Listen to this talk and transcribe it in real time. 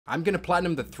I'm gonna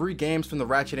platinum the 3 games from the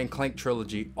Ratchet & Clank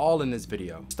Trilogy all in this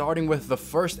video, starting with the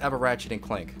first ever Ratchet &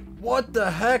 Clank. What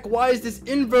the heck? Why is this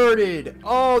inverted?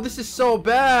 Oh, this is so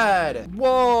bad.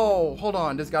 Whoa, hold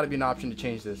on, there's gotta be an option to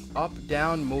change this. Up,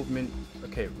 down, movement.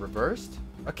 Okay, reversed.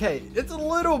 Okay, it's a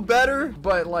little better,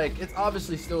 but like, it's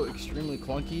obviously still extremely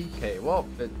clunky. Okay, well,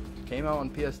 it came out on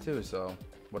PS2, so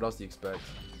what else do you expect?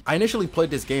 I initially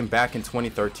played this game back in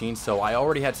 2013, so I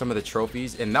already had some of the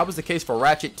trophies, and that was the case for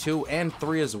Ratchet 2 and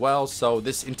 3 as well, so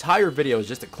this entire video is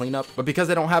just a cleanup. But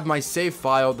because I don't have my save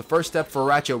file, the first step for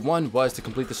Ratchet 1 was to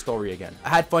complete the story again. I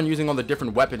had fun using all the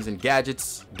different weapons and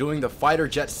gadgets, doing the fighter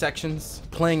jet sections,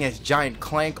 playing as Giant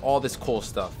Clank, all this cool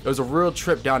stuff. It was a real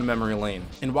trip down memory lane.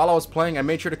 And while I was playing, I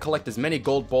made sure to collect as many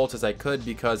gold bolts as I could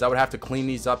because I would have to clean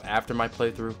these up after my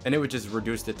playthrough, and it would just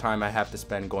reduce the time I have to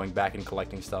spend going back and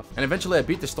collecting stuff. And eventually I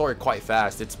beat the story quite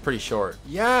fast. It's pretty short.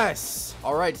 Yes!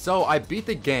 Alright, so I beat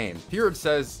the game. Here it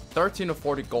says 13 of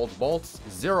 40 gold bolts,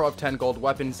 0 of 10 gold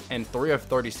weapons, and 3 of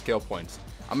 30 skill points.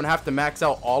 I'm gonna have to max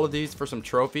out all of these for some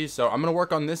trophies, so I'm gonna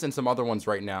work on this and some other ones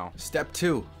right now. Step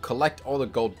 2, collect all the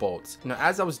gold bolts. Now,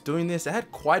 as I was doing this, I had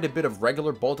quite a bit of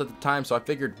regular bolt at the time, so I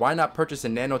figured why not purchase a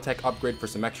nanotech upgrade for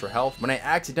some extra health when I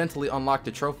accidentally unlocked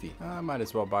a trophy. I might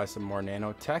as well buy some more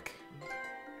nanotech.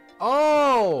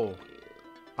 Oh!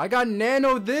 I got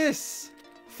nano this!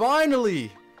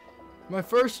 Finally! My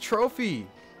first trophy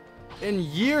in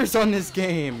years on this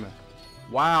game.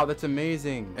 Wow, that's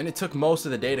amazing. And it took most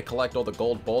of the day to collect all the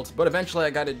gold bolts, but eventually I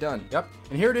got it done. Yep,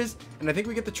 and here it is. And I think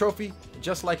we get the trophy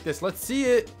just like this. Let's see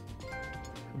it.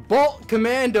 Bolt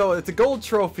Commando, it's a gold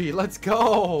trophy. Let's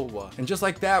go. And just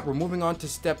like that, we're moving on to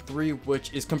step 3,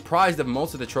 which is comprised of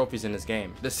most of the trophies in this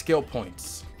game, the skill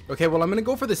points. Okay, well, I'm gonna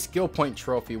go for the skill point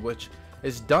trophy, which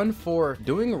is done for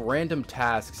doing random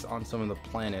tasks on some of the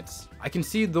planets. I can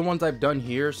see the ones I've done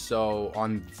here, so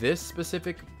on this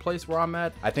specific place where I'm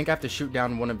at, I think I have to shoot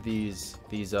down one of these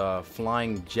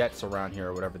flying jets around here,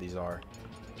 or whatever these are.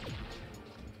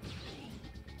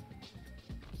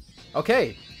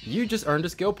 Okay, you just earned a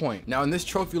skill point. Now in this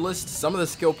trophy list, some of the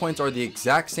skill points are the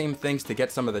exact same things to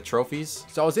get some of the trophies.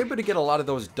 So I was able to get a lot of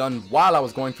those done while I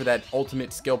was going for that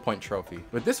ultimate skill point trophy.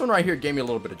 But this one right here gave me a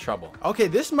little bit of trouble. Okay,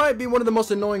 this might be one of the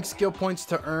most annoying skill points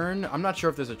to earn. I'm not sure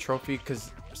if there's a trophy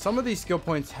because some of these skill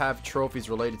points have trophies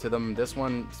related to them. This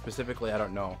one specifically, I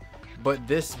don't know. But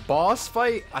this boss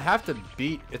fight, I have to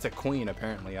beat, it's a queen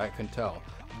apparently, I can tell.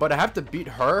 But I have to beat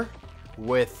her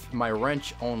with my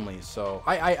wrench only. So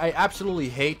I absolutely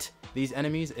hate these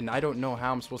enemies, and I don't know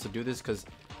how I'm supposed to do this because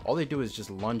all they do is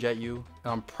just lunge at you.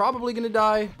 And I'm probably gonna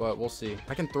die, but we'll see.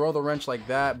 I can throw the wrench like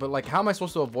that, but like, how am I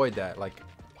supposed to avoid that? Like,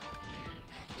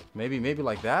 maybe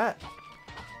like that.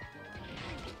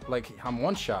 Like, I'm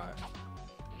one shot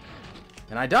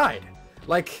and I died.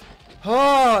 Like,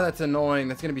 oh, that's annoying.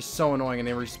 That's gonna be so annoying. And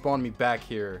they respawn me back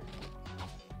here.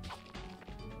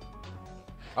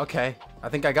 Okay, I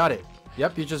think I got it.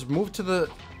 Yep, you just move to the,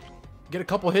 get a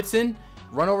couple hits in,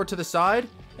 run over to the side,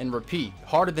 and repeat.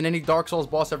 Harder than any Dark Souls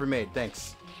boss ever made.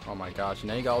 Thanks. Oh my gosh,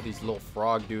 now you got all these little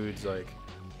frog dudes, like,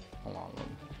 hold on,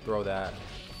 throw that.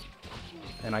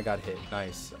 And I got hit.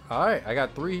 Nice. Alright, I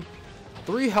got three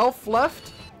health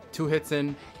left. 2 hits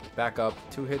in, back up,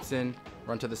 2 hits in,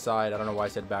 run to the side. I don't know why I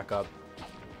said back up.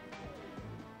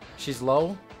 She's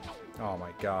low. Oh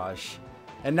my gosh.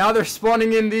 And now they're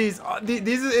spawning in these.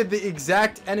 These are the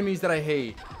exact enemies that I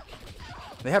hate.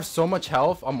 They have so much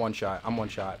health. I'm one shot. I'm one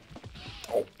shot.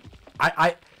 Oh,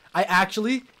 I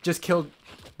actually just killed,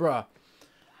 bruh.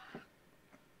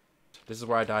 This is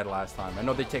where I died last time. I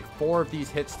know they take 4 of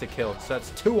these hits to kill, so that's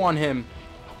 2 on him.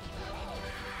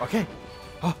 Okay.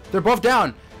 Oh, they're both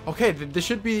down. Okay, this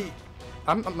should be.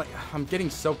 I'm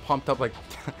getting so pumped up, like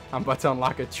I'm about to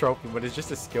unlock a trophy, but it's just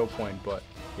a skill point. But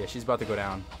yeah, she's about to go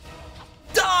down.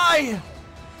 Die!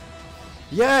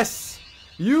 Yes!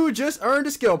 You just earned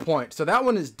a skill point. So that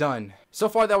one is done. So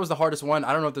far, that was the hardest one.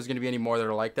 I don't know if there's going to be any more that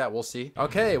are like that. We'll see.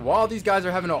 Okay, while these guys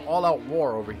are having an all-out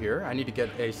war over here, I need to get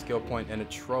a skill point and a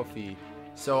trophy.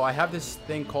 So I have this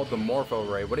thing called the Morpho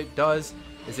Ray. What it does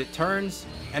is it turns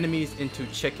enemies into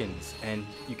chickens. And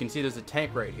you can see there's a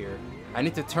tank right here. I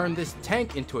need to turn this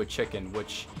tank into a chicken,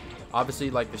 which obviously,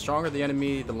 like, the stronger the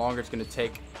enemy, the longer it's going to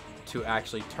take to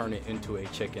actually turn it into a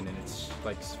chicken, and it's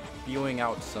like spewing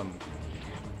out some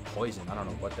poison. I don't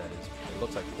know what that is. It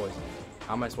looks like poison.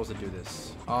 How am I supposed to do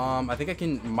this? I think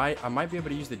I might be able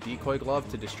to use the decoy glove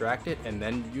to distract it and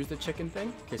then use the chicken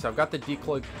thing. Okay, so I've got the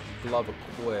decoy glove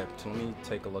equipped. Let me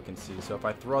take a look and see. So if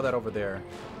I throw that over there,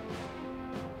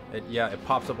 it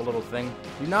pops up a little thing.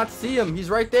 Do not see him. He's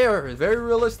right there. It's very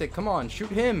realistic. Come on, shoot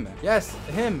him. Yes,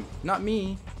 him, not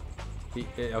me.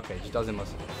 Okay, just doesn't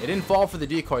listen. It didn't fall for the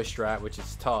decoy strat, which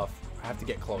is tough. I have to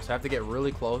get close. I have to get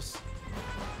really close.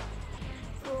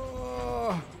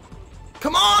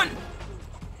 Come on!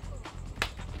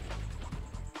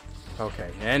 Okay,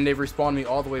 and they've respawned me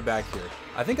all the way back here.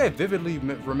 I think I vividly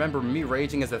remember me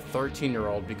raging as a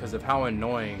 13-year-old because of how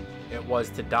annoying it was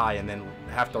to die and then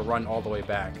have to run all the way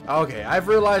back. Okay, I've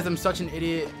realized I'm such an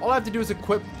idiot. All I have to do is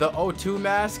equip the O2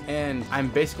 mask and I'm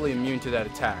basically immune to that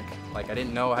attack. Like, I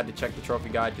didn't know I had to check the trophy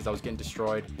guide because I was getting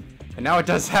destroyed. And now it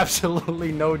does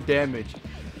absolutely no damage.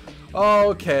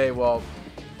 Okay, well,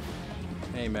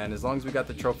 hey man, as long as we got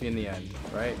the trophy in the end,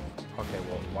 right? Okay,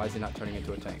 well, why is it not turning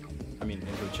into a tank? I mean,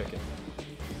 into a chicken.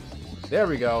 There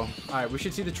we go. Alright, we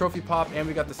should see the trophy pop, and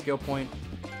we got the skill point.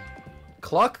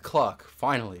 Cluck, cluck,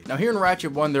 finally. Now here in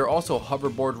Ratchet 1, there are also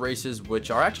hoverboard races,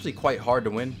 which are actually quite hard to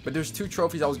win. But there's two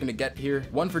trophies I was going to get here.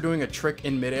 One for doing a trick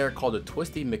in midair called a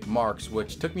Twisty McMarks,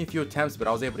 which took me a few attempts, but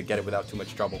I was able to get it without too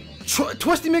much trouble.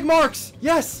 Twisty McMarks!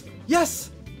 Yes! Yes!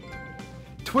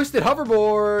 Twisted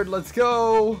hoverboard, let's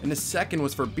go. And the second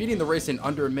was for beating the race in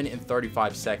under 1 minute and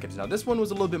 35 seconds. Now this one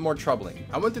was a little bit more troubling.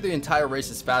 I went through the entire race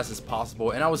as fast as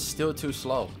possible and I was still too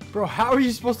slow. Bro, how are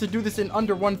you supposed to do this in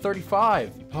under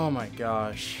 1:35? Oh my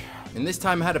gosh. And this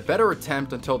time I had a better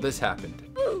attempt until this happened.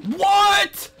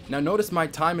 What? Now notice my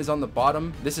time is on the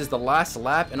bottom. This is the last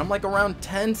lap and I'm like around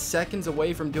 10 seconds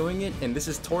away from doing it, and this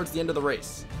is towards the end of the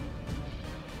race.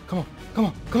 Come on, come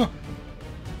on, come on.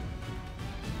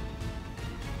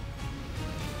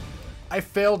 I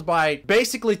failed by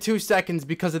basically 2 seconds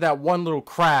because of that one little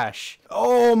crash.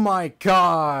 Oh my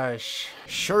gosh.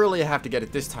 Surely I have to get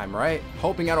it this time, right?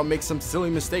 Hoping I don't make some silly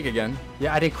mistake again.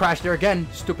 Yeah, I didn't crash there again,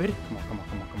 stupid. Come on, come on,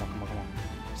 come on, come on, come on, come on.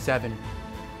 7.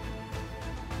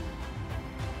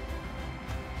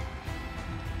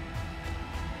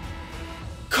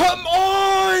 Come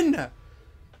on!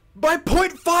 By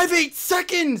 0.58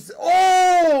 seconds!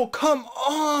 Oh, come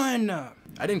on!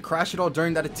 I didn't crash at all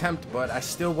during that attempt, but I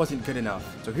still wasn't good enough.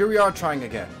 So here we are trying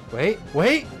again.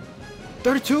 Wait.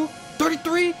 32,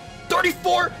 33,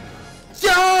 34.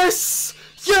 Yes!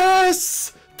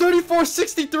 Yes!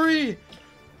 34.63.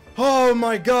 Oh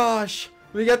my gosh.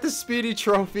 We got the speedy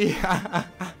trophy.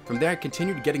 From there, I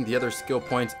continued getting the other skill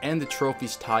points and the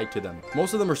trophies tied to them.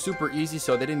 Most of them are super easy,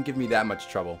 so they didn't give me that much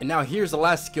trouble. And now here's the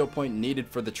last skill point needed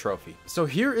for the trophy. So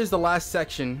here is the last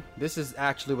section. This is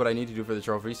actually what I need to do for the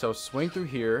trophy. So swing through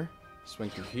here, swing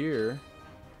through here,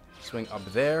 swing up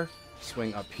there,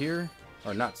 swing up here,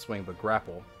 or not swing, but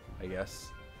grapple, I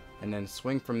guess. And then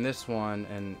swing from this one,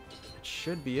 and it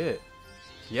should be it.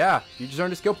 Yeah, you just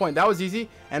earned a skill point. That was easy,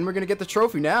 and we're gonna get the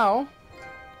trophy now.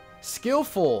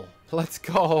 Skillful. Let's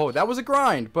go. That was a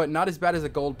grind, but not as bad as a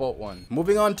gold bolt one.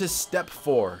 Moving on to step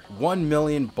 4, 1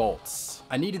 million bolts.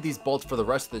 I needed these bolts for the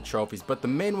rest of the trophies, but the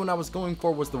main one I was going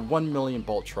for was the 1 million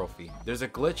bolt trophy. There's a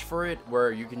glitch for it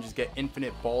where you can just get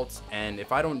infinite bolts, and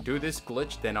if I don't do this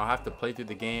glitch, then I'll have to play through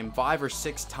the game 5 or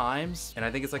 6 times, and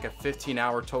I think it's like a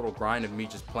 15-hour total grind of me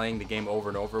just playing the game over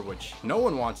and over, which no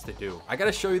one wants to do. I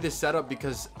gotta show you this setup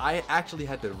because I actually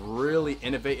had to really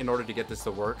innovate in order to get this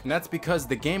to work, and that's because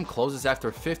the game closes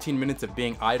after 15 minutes of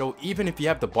being idle, even if you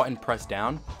have the button pressed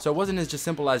down. So it wasn't as just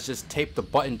simple as just tape the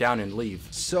button down and leave.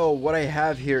 So what I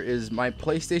have here is my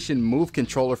PlayStation Move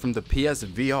controller from the PS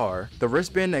VR. The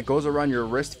wristband that goes around your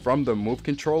wrist from the Move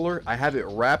controller, I have it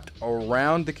wrapped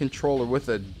around the controller with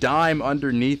a dime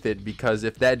underneath it, because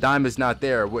if that dime is not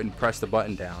there, I wouldn't press the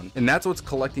button down. And that's what's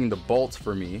collecting the bolts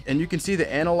for me. And you can see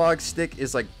the analog stick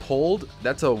is like pulled.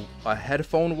 That's a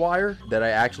headphone wire that I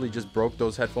actually just broke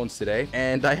those headphones today.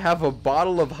 And I have a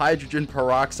bottle of hydrogen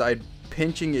peroxide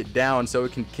pinching it down so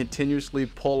it can continuously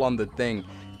pull on the thing,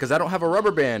 because I don't have a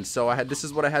rubber band, so this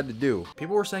is what I had to do.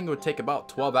 People were saying it would take about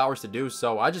 12 hours to do,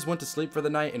 so I just went to sleep for the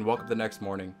night and woke up the next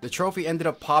morning. The trophy ended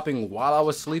up popping while I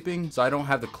was sleeping, so I don't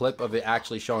have the clip of it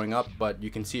actually showing up, but you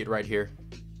can see it right here.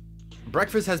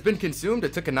 Breakfast has been consumed. I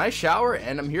took a nice shower,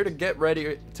 and I'm here to get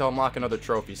ready to unlock another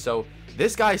trophy. So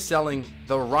this guy's selling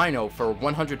the Rhino for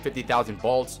 150,000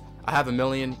 bolts. I have 1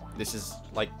 million. This is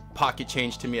like pocket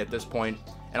change to me at this point,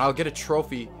 and I'll get a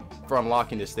trophy for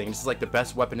unlocking this thing. This is like the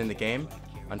best weapon in the game.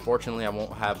 Unfortunately, I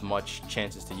won't have much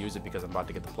chances to use it because I'm about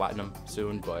to get the platinum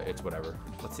soon, but it's whatever.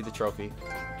 Let's see the trophy.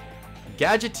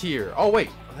 Gadgeteer. Oh wait,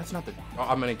 that's not the. Oh,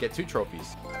 I'm gonna get 2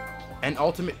 trophies. And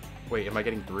ultimate. Wait, am I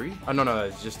getting 3? Oh, no,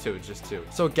 it's just 2, just 2.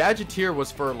 So Gadgeteer was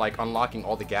for like unlocking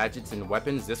all the gadgets and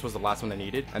weapons. This was the last one I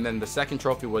needed. And then the second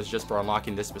trophy was just for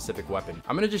unlocking this specific weapon.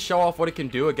 I'm gonna just show off what it can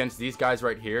do against these guys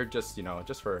right here. Just, you know,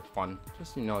 just for fun.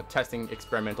 Just, you know, testing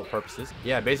experimental purposes.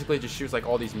 Yeah, basically it just shoots like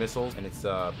all these missiles, and it's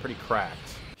pretty cracked.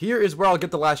 Here is where I'll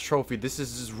get the last trophy. This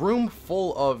is this room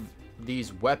full of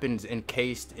these weapons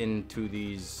encased into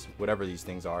these, whatever these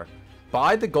things are.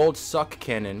 Buy the gold suck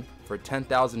cannon for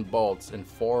 10,000 bolts and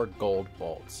 4 gold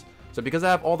bolts. So because I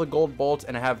have all the gold bolts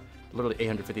and I have literally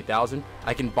 850,000,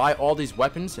 I can buy all these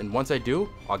weapons, and once I do,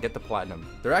 I'll get the platinum.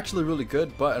 They're actually really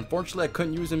good, but unfortunately I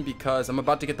couldn't use them because I'm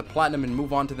about to get the platinum and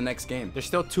move on to the next game. There's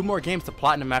still 2 more games to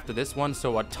platinum after this one,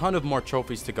 so a ton of more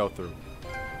trophies to go through.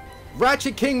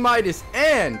 Ratchet King Midas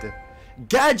and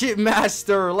Gadget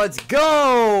Master, let's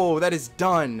go! That is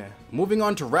done. Moving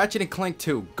on to Ratchet and Clank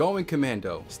 2, Going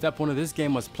Commando. Step 1 of this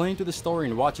game was playing through the story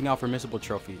and watching out for missable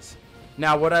trophies.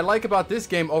 Now, what I like about this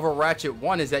game over Ratchet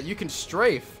 1 is that you can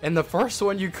strafe. In the first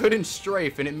one, you couldn't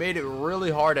strafe, and it made it really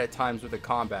hard at times with the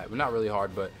combat. Well, not really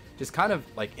hard, but just kind of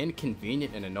like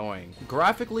inconvenient and annoying.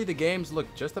 Graphically, the games look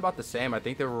just about the same. I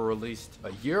think they were released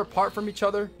a year apart from each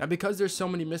other. Now, because there's so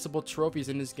many missable trophies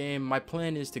in this game, my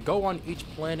plan is to go on each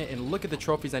planet and look at the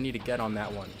trophies I need to get on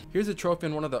that one. Here's a trophy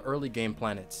on one of the early game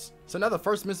planets. So now the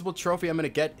first missable trophy I'm going to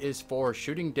get is for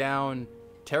shooting down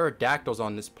pterodactyls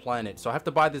on this planet. So I have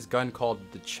to buy this gun called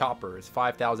the Chopper. It's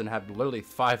 5,000. I have literally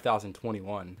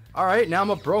 5,021. Alright, now I'm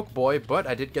a broke boy, but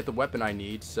I did get the weapon I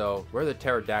need. So where are the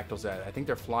pterodactyls at? I think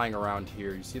they're flying around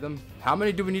here. You see them? How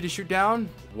many do we need to shoot down?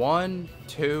 1,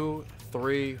 2,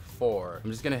 3, 4.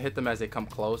 I'm just gonna hit them as they come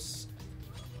close.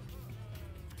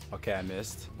 Okay, I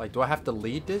missed. Like, do I have to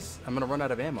lead this? I'm gonna run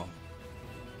out of ammo.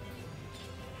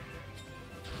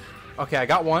 Okay, I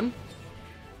got one.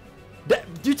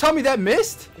 You tell me that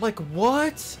missed? Like,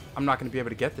 what? I'm not gonna be able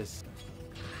to get this.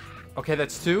 Okay,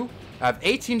 that's 2. I have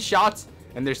 18 shots,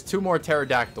 and there's 2 more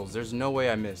pterodactyls. There's no way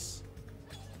I miss.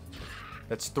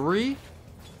 That's 3.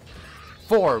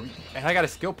 4. And I got a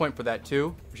skill point for that,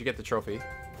 too. We should get the trophy.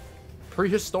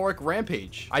 Prehistoric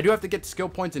Rampage. I do have to get skill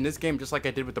points in this game just like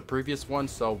I did with the previous one,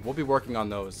 so we'll be working on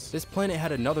those. This planet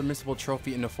had another missable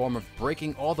trophy in the form of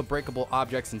breaking all the breakable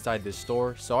objects inside this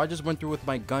store, so I just went through with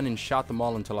my gun and shot them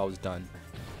all until I was done.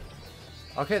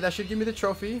 Okay, that should give me the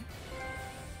trophy.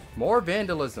 More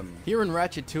vandalism. Here in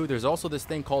Ratchet 2, there's also this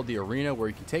thing called the arena where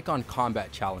you can take on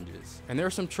combat challenges, and there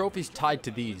are some trophies tied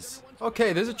to these.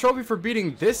 Okay, there's a trophy for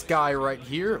beating this guy right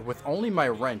here with only my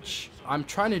wrench. I'm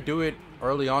trying to do it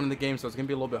early on in the game, so it's gonna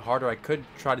be a little bit harder. I could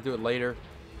try to do it later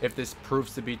if this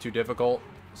proves to be too difficult,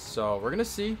 so we're gonna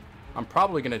see. I'm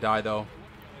probably gonna die though.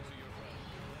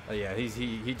 Yeah,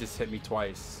 he just hit me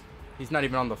twice. He's not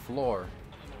even on the floor.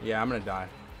 Yeah, I'm gonna die.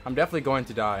 I'm definitely going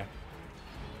to die.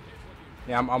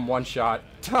 Yeah, I'm one shot.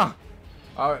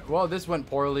 Alright, well, this went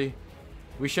poorly.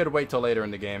 We should wait till later in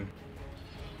the game.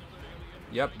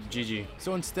 Yep, GG.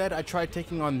 So instead, I tried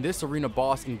taking on this arena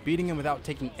boss and beating him without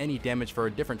taking any damage for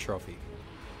a different trophy.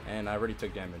 And I already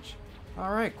took damage.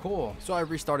 Alright, cool. So I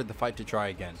restarted the fight to try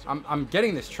again. I'm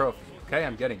getting this trophy, okay?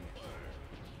 I'm getting it.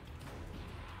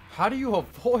 How do you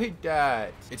avoid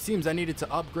that? It seems I needed to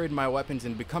upgrade my weapons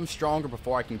and become stronger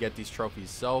before I can get these trophies,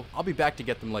 so I'll be back to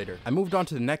get them later. I moved on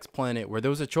to the next planet where there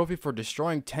was a trophy for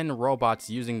destroying 10 robots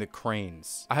using the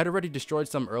cranes. I had already destroyed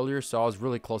some earlier, so I was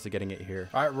really close to getting it here.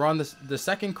 Alright, we're on the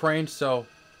second crane, so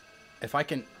if I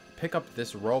can pick up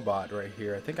this robot right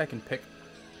here, I think I can pick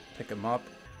him up.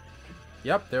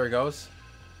 Yep, there he goes.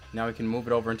 Now we can move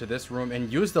it over into this room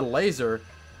and use the laser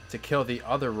to kill the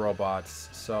other robots,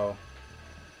 so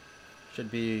should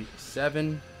be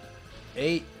 7,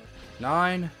 8,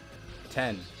 9,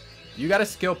 10. You got a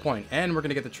skill point, and we're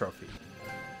gonna get the trophy.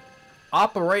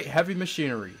 Operate heavy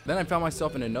machinery. Then I found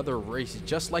myself in another race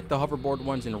just like the hoverboard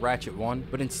ones in Ratchet 1,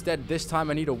 but instead this time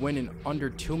I need to win in under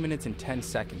 2 minutes and 10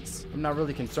 seconds. I'm not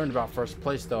really concerned about first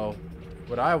place though.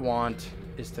 What I want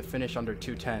is to finish under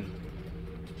 2:10.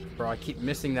 Bro, I keep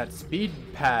missing that speed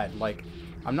pad. Like,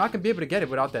 I'm not gonna be able to get it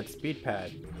without that speed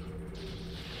pad.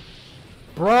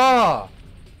 Bruh!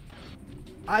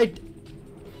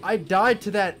 I died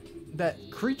to that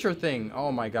creature thing.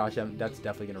 Oh my gosh, that's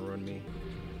definitely gonna ruin me.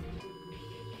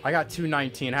 I got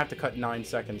 2:19. I have to cut 9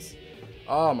 seconds.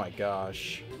 Oh my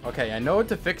gosh. Okay, I know what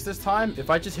to fix this time. If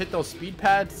I just hit those speed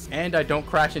pads and I don't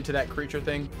crash into that creature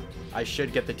thing, I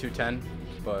should get the 2:10,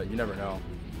 but you never know.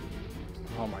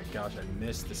 Oh my gosh, I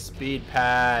missed the speed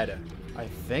pad. I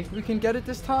think we can get it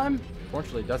this time.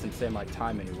 Unfortunately, it doesn't say my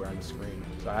time anywhere on the screen,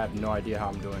 so I have no idea how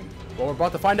I'm doing. Well, we're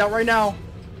about to find out right now.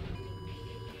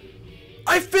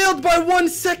 I failed by 1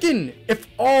 second!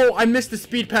 Oh, I missed the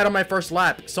speed pad on my first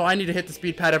lap, so I need to hit the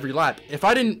speed pad every lap. If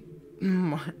I didn't...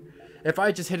 If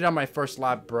I just hit it on my first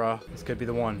lap, bruh, this could be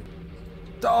the one.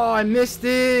 Oh, I missed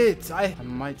it! I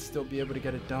might still be able to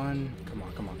get it done. Come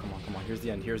on, come on, come on, come on. Here's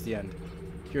the end, here's the end.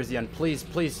 Here's the end. Please,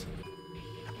 please.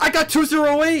 I got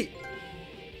 208!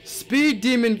 Speed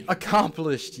demon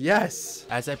accomplished, yes!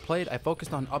 As I played, I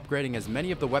focused on upgrading as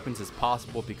many of the weapons as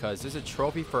possible because there's a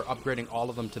trophy for upgrading all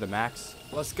of them to the max.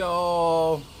 Let's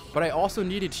go! But I also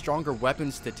needed stronger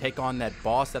weapons to take on that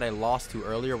boss that I lost to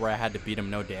earlier where I had to beat him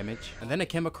no damage. And then I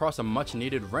came across a much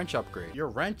needed wrench upgrade. Your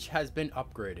wrench has been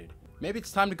upgraded. Maybe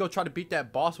it's time to go try to beat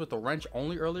that boss with the wrench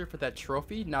only earlier for that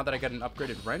trophy now that I got an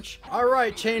upgraded wrench. All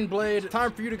right, Chain Blade,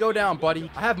 time for you to go down, buddy.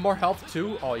 I have more health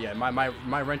too. Oh yeah,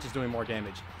 my wrench is doing more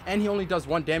damage. And he only does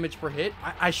 1 damage per hit.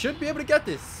 I should be able to get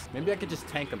this. Maybe I could just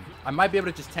tank him. I might be able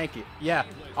to just tank it. Yeah,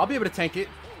 I'll be able to tank it.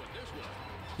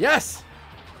 Yes!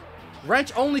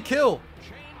 Wrench only kill.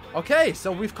 Okay,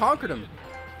 so we've conquered him.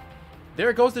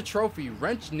 There goes the trophy,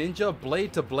 Wrench Ninja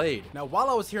Blade to Blade. Now, while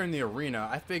I was here in the arena,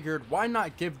 I figured, why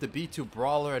not give the B2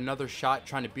 Brawler another shot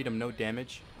trying to beat him no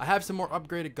damage? I have some more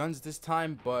upgraded guns this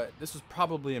time, but this was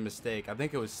probably a mistake. I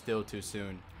think it was still too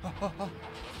soon.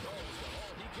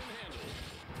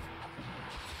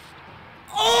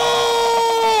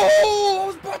 Oh! I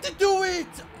was about to do it!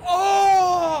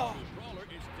 Oh!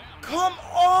 Come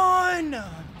on!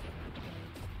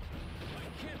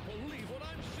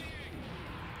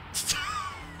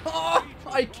 Oh,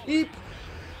 I keep,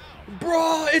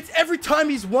 bro, it's every time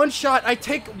he's one shot, I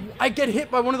get hit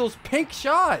by one of those pink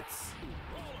shots.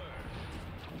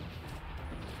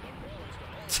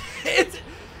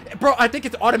 Bro, I think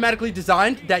it's automatically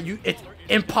designed that it's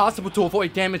impossible to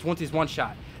avoid damage once he's one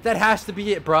shot. That has to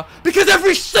be it, bro, because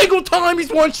every single time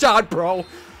he's one shot, bro.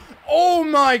 Oh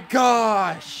my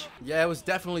gosh. Yeah, it was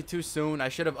definitely too soon. I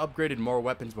should have upgraded more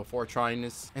weapons before trying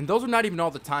this. And those are not even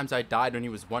all the times I died when he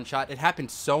was one shot. It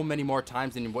happened so many more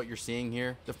times than what you're seeing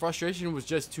here. The frustration was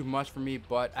just too much for me,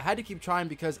 but I had to keep trying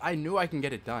because I knew I can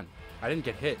get it done. I didn't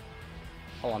get hit.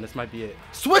 Hold on, this might be it.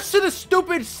 Switch to the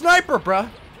stupid sniper, bruh.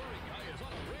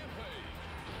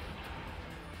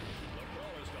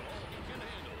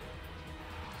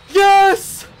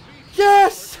 Yes!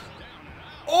 Yes!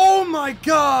 Oh my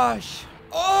gosh!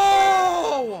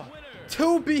 Oh!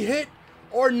 To be hit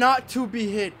or not to be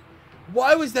hit.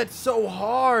 Why was that so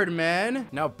hard, man?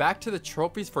 Now back to the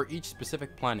trophies for each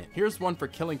specific planet. Here's one for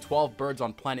killing 12 birds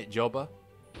on planet Joba.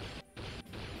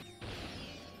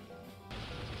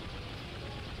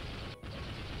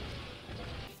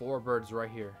 Four birds right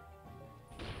here.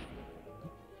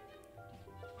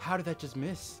 How did that just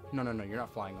miss? No, no, no, you're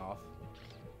not flying off.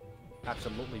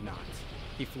 Absolutely not.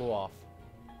 He flew off.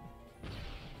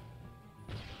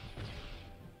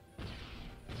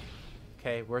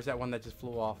 Okay, where's that one that just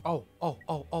flew off? Oh, oh,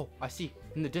 oh, oh, I see.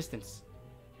 In the distance.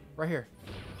 Right here.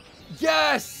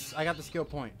 Yes! I got the skill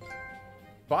point.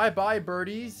 Bye-bye,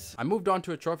 birdies. I moved on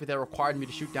to a trophy that required me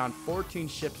to shoot down 14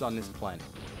 ships on this planet.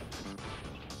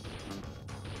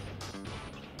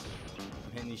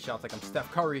 I'm hitting these shots like I'm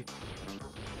Steph Curry.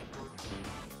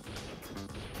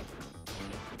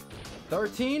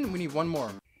 13? We need one more.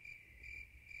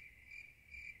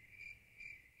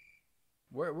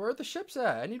 Where are the ships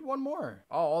at? I need one more.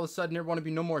 Oh, all of a sudden there want to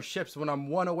be no more ships when I'm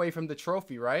one away from the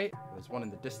trophy, right? There's one in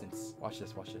the distance. Watch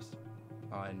this, watch this.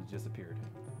 Oh, and it just appeared.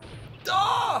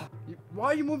 Ah! Why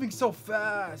are you moving so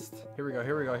fast? Here we go,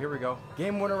 here we go, here we go.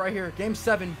 Game winner right here. Game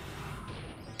 7.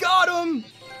 Got him!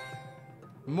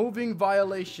 Moving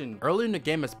violation. Earlier in the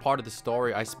game, as part of the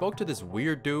story, I spoke to this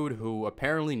weird dude who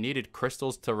apparently needed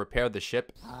crystals to repair the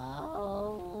ship.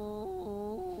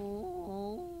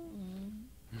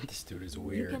 This dude is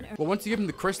weird. Well, once you give him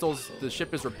the crystals, the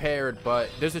ship is repaired, but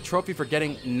there's a trophy for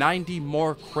getting 90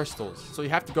 more crystals. So you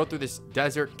have to go through this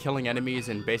desert killing enemies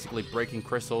and basically breaking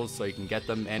crystals so you can get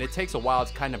them. And it takes a while.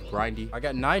 It's kind of grindy. I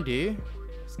got 90.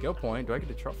 Skill point. Do I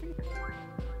get a trophy?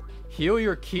 Heal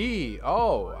your key.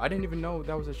 Oh, I didn't even know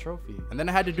that was a trophy. And then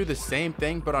I had to do the same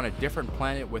thing, but on a different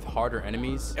planet with harder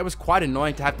enemies. It was quite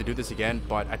annoying to have to do this again,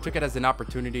 but I took it as an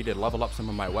opportunity to level up some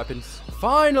of my weapons.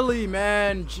 Finally,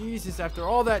 man. Jesus, after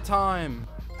all that time.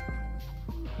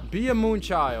 Be a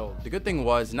moonchild. The good thing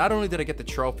was, not only did I get the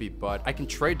trophy, but I can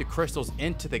trade the crystals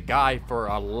into the guy for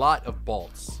a lot of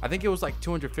bolts. I think it was like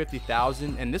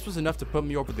 250,000, and this was enough to put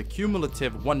me over the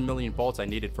cumulative 1 million bolts I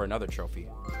needed for another trophy.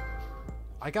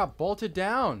 I got bolted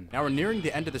down. Now we're nearing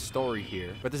the end of the story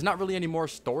here, but there's not really any more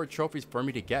story trophies for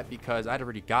me to get because I'd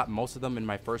already got most of them in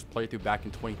my first playthrough back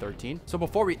in 2013. So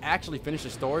before we actually finish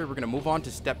the story, we're gonna move on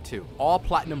to step 2, all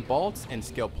platinum bolts and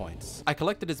skill points. I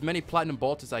collected as many platinum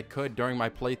bolts as I could during my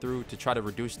playthrough to try to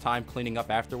reduce time cleaning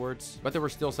up afterwards, but there were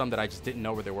still some that I just didn't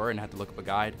know where they were and had to look up a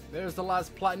guide. There's the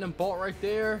last platinum bolt right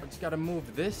there. I just gotta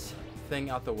move this thing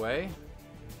out the way,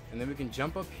 and then we can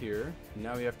jump up here.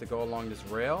 Now we have to go along this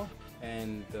rail,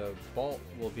 and the bolt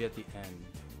will be at the end.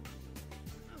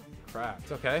 Crap.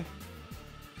 It's okay.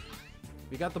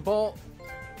 We got the bolt.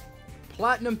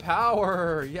 Platinum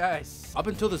power, yes. Up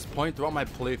until this point throughout my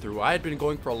playthrough, I had been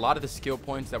going for a lot of the skill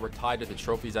points that were tied to the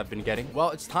trophies I've been getting.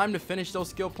 Well, it's time to finish those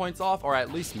skill points off, or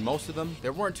at least most of them.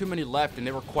 There weren't too many left and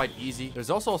they were quite easy. There's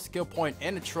also a skill point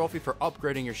and a trophy for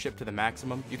upgrading your ship to the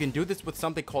maximum. You can do this with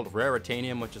something called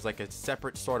Raritanium, which is like a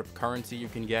separate sort of currency you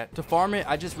can get. To farm it,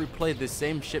 I just replayed this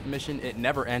same ship mission. It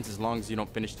never ends as long as you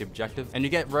don't finish the objective, and you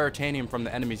get Raritanium from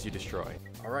the enemies you destroy.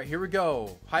 All right, here we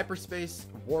go. Hyperspace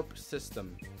warp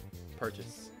system.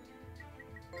 Purchase.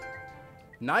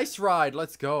 Nice ride,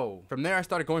 let's go. From there, I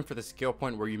started going for the skill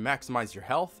point where you maximize your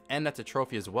health, and that's a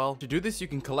trophy as well. To do this, you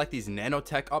can collect these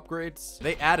nanotech upgrades.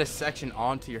 They add a section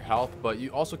onto your health, but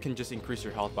you also can just increase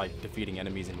your health by defeating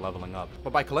enemies and leveling up.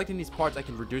 But by collecting these parts, I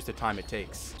can reduce the time it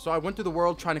takes. So I went through the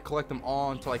world trying to collect them all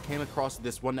until I came across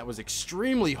this one that was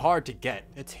extremely hard to get.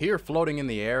 It's here floating in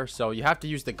the air, so you have to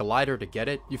use the glider to get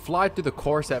it. You fly through the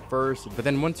course at first, but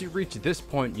then once you reach this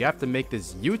point, you have to make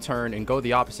this U-turn and go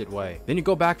the opposite way. Then you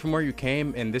go back from where you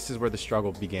came, and this is where the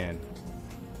struggle began.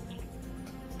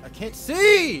 I can't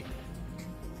see!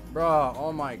 Bruh,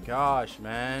 oh my gosh,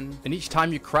 man. And each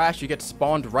time you crash, you get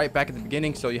spawned right back at the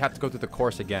beginning, so you have to go through the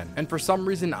course again. And for some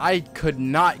reason, I could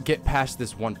not get past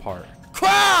this one part.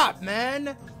 Crap,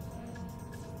 man!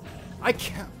 I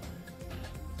can't...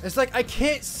 It's like I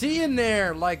can't see in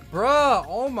there. Like, bruh,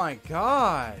 oh my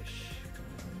gosh.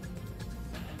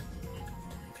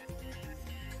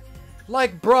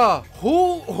 Like, bruh,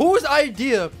 whose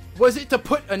idea was it to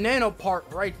put a nano part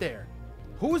right there?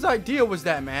 Whose idea was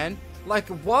that, man? Like,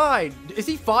 why? Is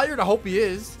he fired? I hope he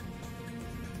is.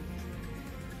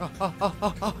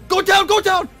 Go down, go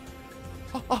down!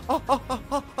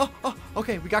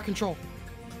 Okay, we got control.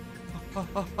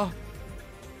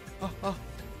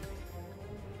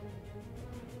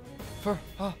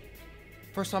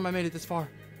 First time I made it this far.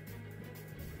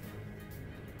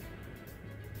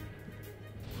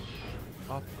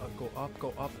 Up, go up,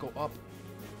 go up, go up.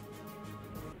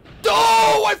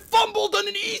 Oh, I fumbled on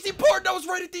an easy part that was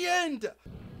right at the end.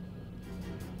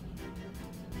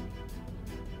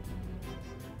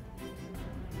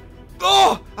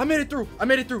 Oh, I made it through. I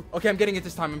made it through. Okay, I'm getting it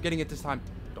this time. I'm getting it this time.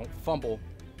 Don't fumble.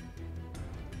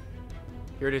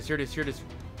 Here it is. Here it is. Here it is.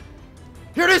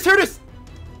 Here it is. Here it is.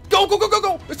 Go, go, go, go,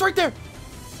 go. It's right there.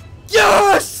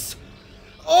 Yes.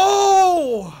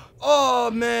 Oh. Oh,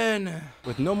 man.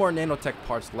 With no more nanotech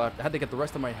parts left, I had to get the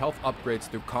rest of my health upgrades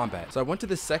through combat. So I went to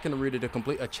the second arena to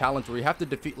complete a challenge where you have to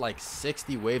defeat like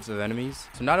 60 waves of enemies.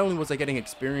 So not only was I getting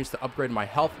experience to upgrade my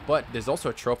health, but there's also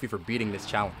a trophy for beating this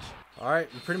challenge. All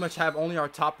right, we pretty much have only our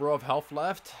top row of health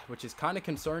left, which is kind of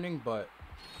concerning, but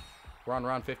we're on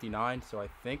round 59, so I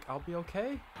think I'll be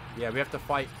okay. Yeah, we have to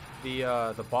fight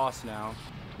the boss now.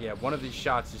 Yeah, one of these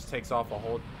shots just takes off a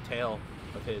whole tail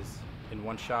of his in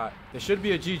one shot. There should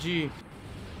be a GG.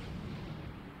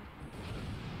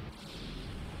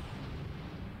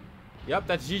 Yep,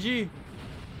 that's GG.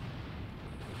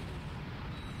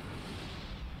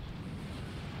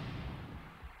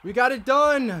 We got it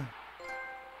done.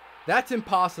 That's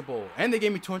impossible. And they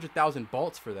gave me 200,000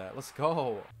 bolts for that. Let's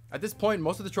go. At this point,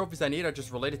 most of the trophies I need are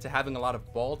just related to having a lot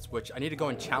of bolts, which I need to go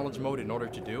in challenge mode in order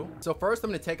to do. So first, I'm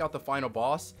going to take out the final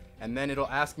boss, and then it'll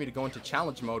ask me to go into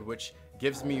challenge mode, which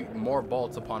gives me more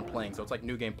bolts upon playing. So it's like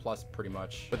New Game Plus, pretty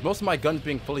much. With most of my guns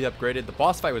being fully upgraded, the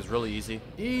boss fight was really easy.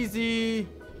 Easy.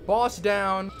 Boss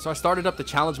down. So I started up the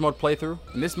challenge mode playthrough.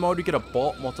 In this mode, you get a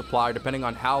bolt multiplier depending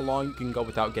on how long you can go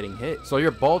without getting hit. So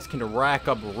your bolts can rack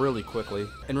up really quickly.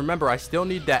 And remember, I still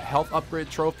need that health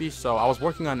upgrade trophy, so I was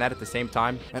working on that at the same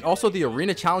time. And also the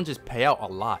arena challenges pay out a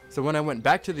lot. So when I went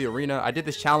back to the arena, I did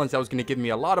this challenge that was going to give me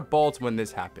a lot of bolts when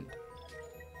this happened.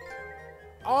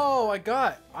 Oh, I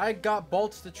got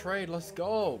bolts to trade. Let's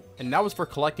go. And that was for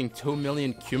collecting 2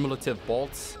 million cumulative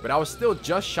bolts. But I was still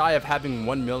just shy of having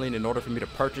 1 million in order for me to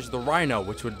purchase the Rhino,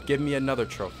 which would give me another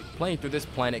trophy. Playing through this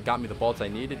planet got me the bolts I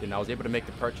needed, and I was able to make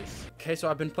the purchase. Okay, so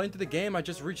I've been playing through the game. I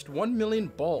just reached 1 million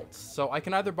bolts. So I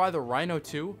can either buy the Rhino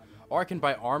 2, or I can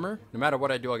buy armor. No matter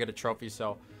what I do, I'll get a trophy.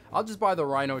 So I'll just buy the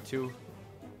Rhino 2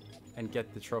 and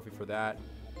get the trophy for that.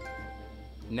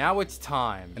 Now it's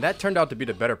time. And that turned out to be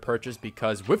the better purchase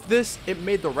because with this, it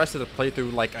made the rest of the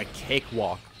playthrough like a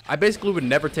cakewalk. I basically would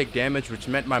never take damage, which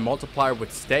meant my multiplier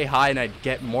would stay high and I'd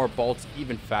get more bolts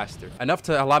even faster. Enough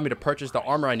to allow me to purchase the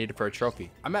armor I needed for a trophy.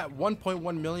 I'm at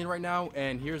 1.1 million right now,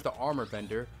 and here's the armor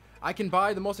vendor. I can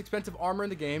buy the most expensive armor in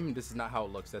the game. This is not how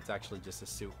it looks. That's actually just a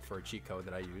suit for a cheat code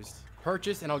that I used.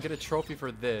 Purchase, and I'll get a trophy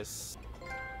for this.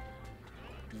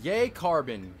 Yay,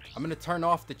 carbon. I'm going to turn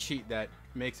off the cheat that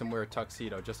makes him wear a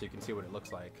tuxedo just so you can see what it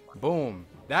looks like. Boom.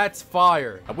 That's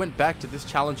fire. I went back to this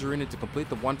challenge arena to complete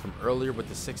the one from earlier with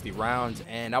the 60 rounds,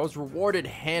 and I was rewarded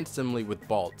handsomely with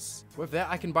bolts. With that,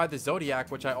 I can buy the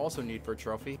Zodiac, which I also need for a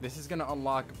trophy. This is going to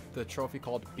unlock the trophy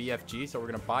called BFG, so we're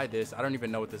going to buy this. I don't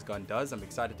even know what this gun does. I'm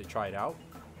excited to try it out.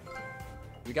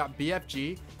 We got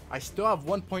BFG. I still have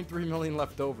 1.3 million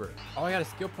left over. Oh, I got a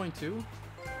skill point too?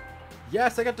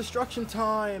 Yes, I got destruction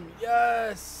time.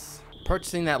 Yes.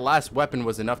 Purchasing that last weapon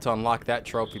was enough to unlock that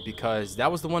trophy because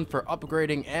that was the one for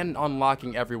upgrading and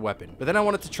unlocking every weapon. But then I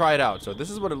wanted to try it out, so this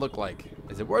is what it looked like.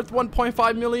 Is it worth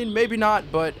 1.5 million? Maybe not,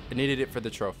 but I needed it for the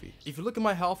trophy. If you look at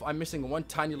my health, I'm missing one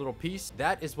tiny little piece.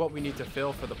 That is what we need to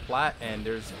fill for the plat, and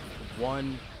there's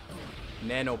one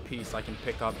nano piece I can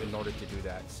pick up in order to do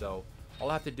that. So all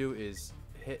I have to do is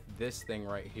hit this thing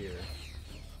right here.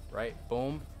 Right?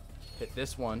 Boom. Hit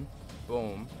this one.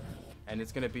 Boom. And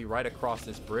it's going to be right across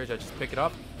this bridge. I just pick it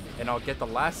up and I'll get the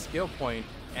last skill point,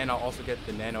 and I'll also get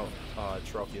the nano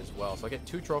trophy as well. So I get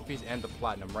 2 trophies and the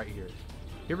platinum right here.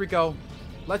 Here we go.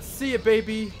 Let's see it,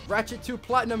 baby. Ratchet 2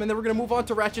 platinum, and then we're going to move on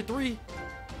to Ratchet 3.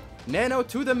 Nano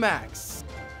to the max.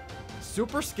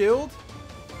 Super skilled.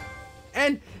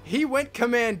 And he went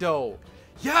commando.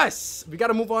 Yes! We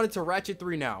gotta move on into Ratchet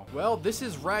 3 now. Well, this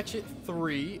is Ratchet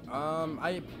 3.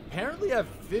 I apparently have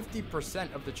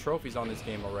 50% of the trophies on this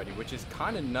game already, which is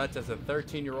kind of nuts as a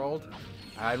 13-year-old.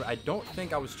 I don't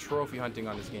think I was trophy hunting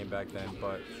on this game back then,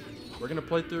 but we're gonna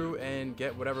play through and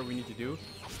get whatever we need to do.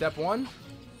 Step 1,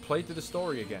 play through the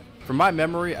story again. From my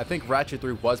memory, I think Ratchet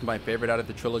 3 was my favorite out of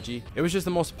the trilogy. It was just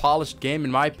the most polished game,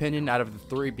 in my opinion, out of the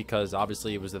 3, because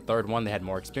obviously it was the third one. They had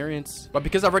more experience. But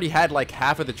because I've already had like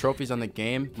half of the trophies on the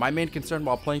game, my main concern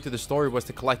while playing through the story was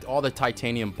to collect all the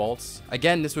titanium bolts.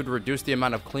 Again, this would reduce the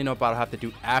amount of cleanup I'll have to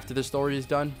do after the story is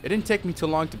done. It didn't take me too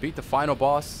long to beat the final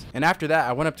boss, and after that,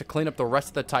 I went up to clean up the rest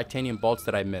of the titanium bolts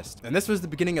that I missed. And this was the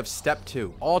beginning of step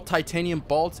 2, all titanium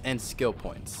bolts and skill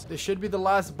points. This should be the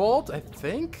last bolt, I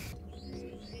think.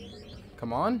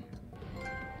 Come on.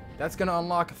 That's gonna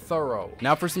unlock Thorough.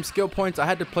 Now for some skill points, I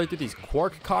had to play through these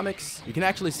Quark comics. You can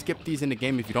actually skip these in the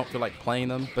game if you don't feel like playing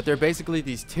them, but they're basically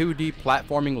these 2D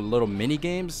platforming little mini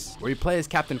games where you play as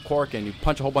Captain Quark and you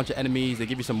punch a whole bunch of enemies. They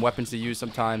give you some weapons to use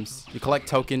sometimes. You collect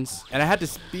tokens, and I had to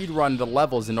speed run the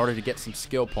levels in order to get some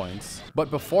skill points. But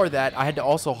before that, I had to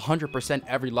also 100%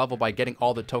 every level by getting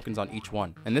all the tokens on each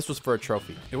one, and this was for a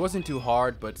trophy. It wasn't too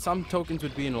hard, but some tokens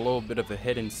would be in a little bit of a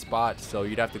hidden spot, so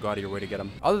you'd have to go out of your way to get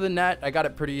them. Other than that, I got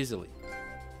it pretty easily.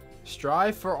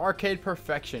 Strive for arcade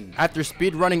perfection. After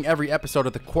speedrunning every episode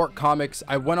of the Quark comics,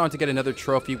 I went on to get another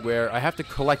trophy where I have to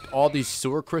collect all these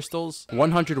sewer crystals,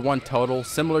 101 total,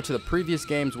 similar to the previous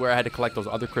games where I had to collect those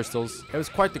other crystals. It was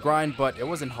quite the grind, but it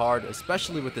wasn't hard,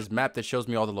 especially with this map that shows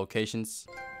me all the locations.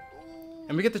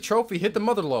 And we get the trophy, hit the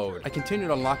mother load. I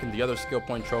continued unlocking the other skill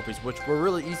point trophies, which were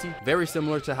really easy, very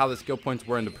similar to how the skill points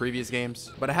were in the previous games.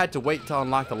 But I had to wait to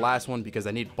unlock the last one because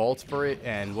I need bolts for it,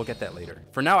 and we'll get that later.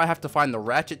 For now, I have to find the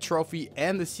Ratchet trophy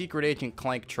and the Secret Agent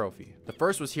Clank trophy. The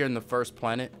first was here in the first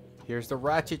planet. Here's the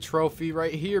Ratchet trophy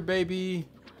right here, baby.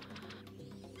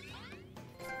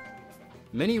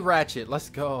 Mini Ratchet, let's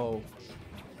go.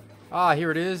 Ah,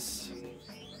 here it is.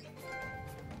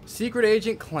 Secret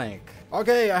Agent Clank.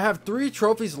 Okay, I have 3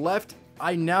 trophies left.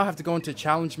 I now have to go into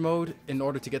challenge mode in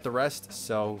order to get the rest.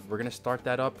 So we're going to start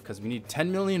that up because we need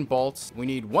 10 million bolts. We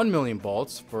need 1 million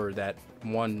bolts for that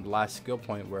one last skill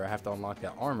point where I have to unlock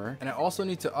that armor. And I also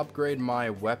need to upgrade my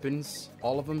weapons,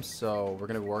 all of them. So we're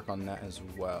going to work on that as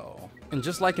well. And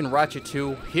just like in Ratchet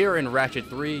 2, here in Ratchet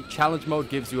 3, challenge mode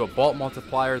gives you a bolt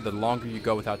multiplier the longer you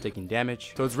go without taking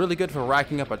damage. So it's really good for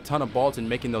racking up a ton of bolts and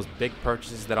making those big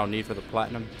purchases that I'll need for the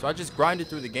platinum. So I just grinded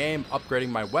through the game, upgrading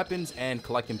my weapons and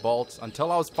collecting bolts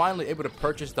until I was finally able to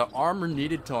purchase the armor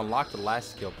needed to unlock the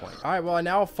last skill point. Alright, well I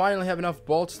now finally have enough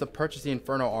bolts to purchase the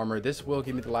Inferno armor. This will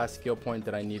give me the last skill point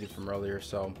that I needed from earlier,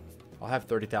 so I'll have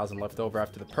 30,000 left over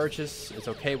after the purchase. It's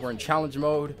okay, we're in challenge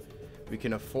mode. We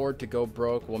can afford to go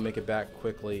broke. We'll make it back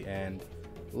quickly. And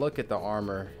look at the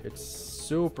armor. It's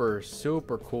super,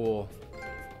 super cool.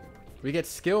 We get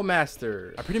Skill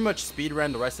Master. I pretty much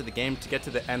speedran the rest of the game to get to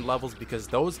the end levels because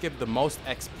those give the most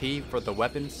XP for the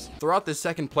weapons. Throughout the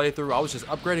second playthrough, I was just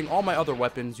upgrading all my other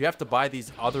weapons. You have to buy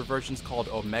these other versions called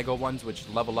Omega ones, which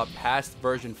level up past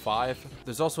version 5.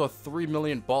 There's also a 3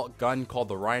 million bolt gun called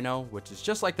the Rhino, which is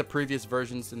just like the previous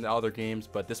versions in the other games,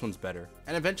 but this one's better.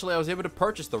 And eventually I was able to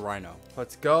purchase the Rhino.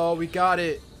 Let's go, we got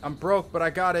it. I'm broke, but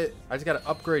I got it. I just gotta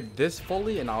upgrade this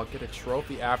fully and I'll get a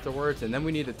trophy afterwards. And then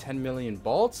we need the 10 million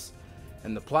bolts.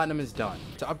 and the platinum is done.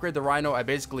 To upgrade the Rhino, I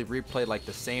basically replayed like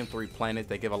the same 3 planets.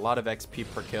 They give a lot of XP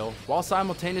per kill, while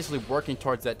simultaneously working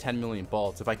towards that 10 million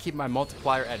bolts. If I keep my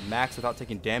multiplier at max without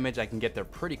taking damage, I can get there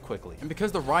pretty quickly. And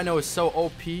because the Rhino is so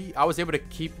OP, I was able to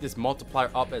keep this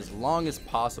multiplier up as long as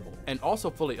possible, and also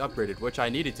fully upgraded, which I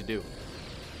needed to do.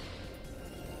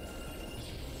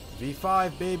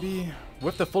 V5, baby.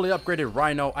 With the fully upgraded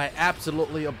Rhino, I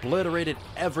absolutely obliterated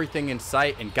everything in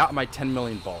sight and got my 10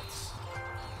 million bolts.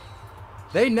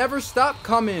 They never stop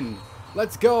coming.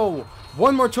 Let's go.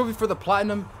 One more trophy for the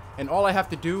platinum, and all I have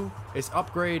to do is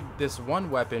upgrade this one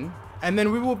weapon, and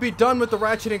then we will be done with the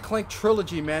Ratchet Clank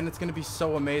Trilogy, man. It's gonna be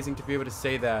so amazing to be able to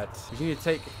say that. You need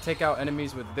to take out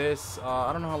enemies with this.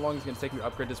 I don't know how long it's gonna take me to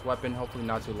upgrade this weapon. Hopefully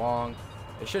not too long.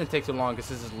 It shouldn't take too long because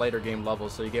this is later game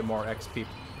levels, so you get more XP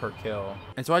per kill.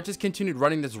 And so I just continued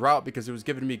running this route because it was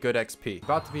giving me good XP.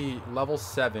 About to be level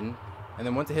 7, and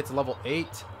then once it hits level 8,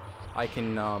 I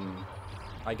can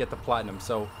I get the platinum.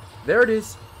 So there it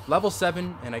is, level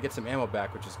 7, and I get some ammo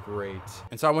back, which is great.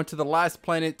 And so I went to the last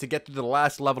planet to get to the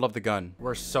last level of the gun.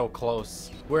 We're so close.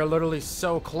 We're literally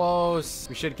so close.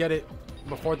 We should get it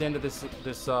before the end of this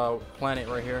planet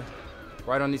right here.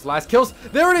 Right on these last kills.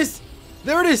 There it is.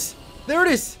 There it is. There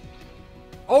it is.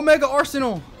 Omega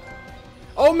Arsenal.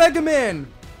 Omega Man.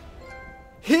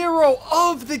 Hero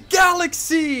of the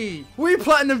galaxy. We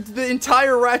platinumed the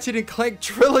entire Ratchet & Clank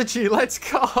trilogy. Let's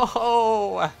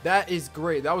go. That is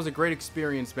great. That was a great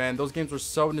experience, man. Those games were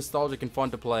so nostalgic and fun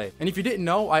to play. And if you didn't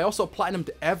know, I also platinumed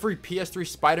every PS3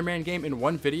 Spider-Man game in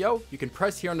one video. You can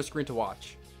press here on the screen to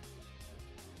watch.